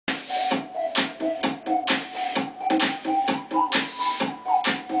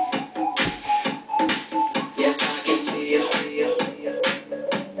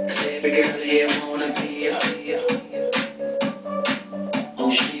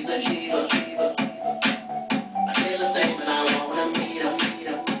she's a diva. I feel the same and I wanna meet her.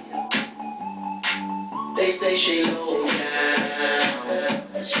 They say she low down.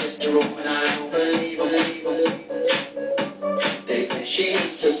 It's just a rumor and I don't believe her. They say she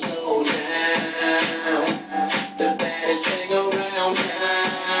needs to slow down. The baddest thing around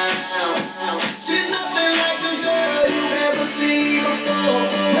town. She's nothing like the girl you've ever seen before.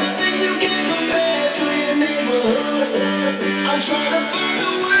 Nothing you can compare to your neighborhood. I'm trying to find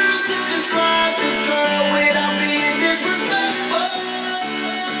the words to describe this girl without being disrespectful.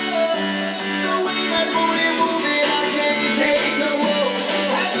 The way that booty moving, I can't take no more.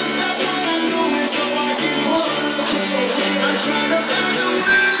 Have to stop what I'm doing so I can pull her close. I'm trying to find the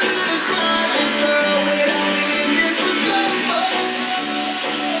words to describe this girl without being disrespectful.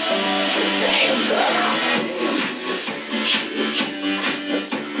 Damn girl, it's a sexy chick, a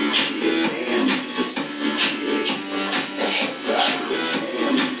sexy chick. Damn, it's a sexy chick, a sexy chick.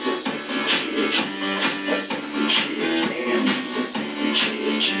 Damn, it's a sexy chick, a sexy chick. Damn, it's a sexy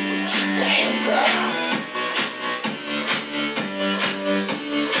chick. Damn girl.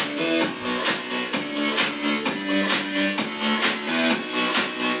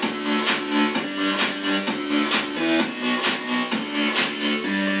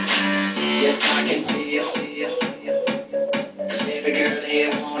 Yes, I can see you. 'Cause every girl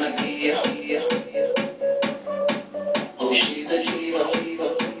here wanna be you. Oh, she's a diva.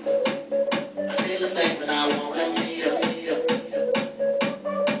 I feel the same when I wanna meet her.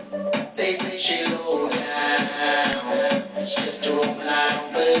 They say she low down. It's just a rumor and I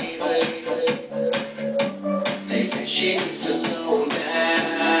don't believe her. They say she needs to slow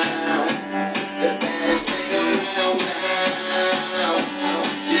down. The baddest thing around town.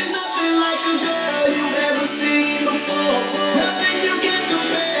 She's nothing like a girl you've ever seen before. Nothing you can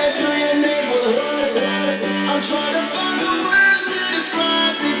compare to your neighborhood. I'm trying to find the words to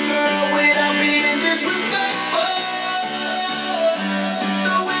describe this girl without being disrespectful.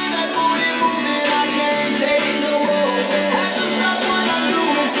 The way that booty moving, I can't take no more. Have to stop what I'm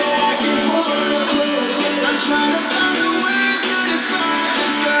doing so I can pull her close. I'm trying to find the words to describe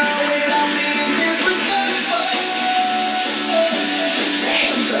this girl without being disrespectful.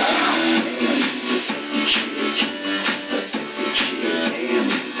 Damn girl, it's a sexy chick, a sexy chick. Damn,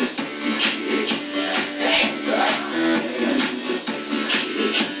 it's a sexy chick. Damn girl, it's a sexy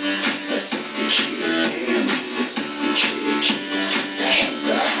chick, a sexy chick. Damn, it's a sexy chick. Damn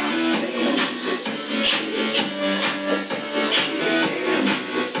girl, it's a sexy chick, a sexy chick. Damn,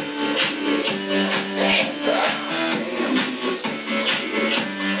 it's a sexy chick. Damn girl, it's a sexy chick,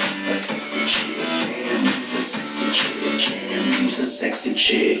 a sexy chick. Damn, it's a sexy chick. Damn, it's a sexy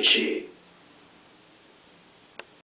chick.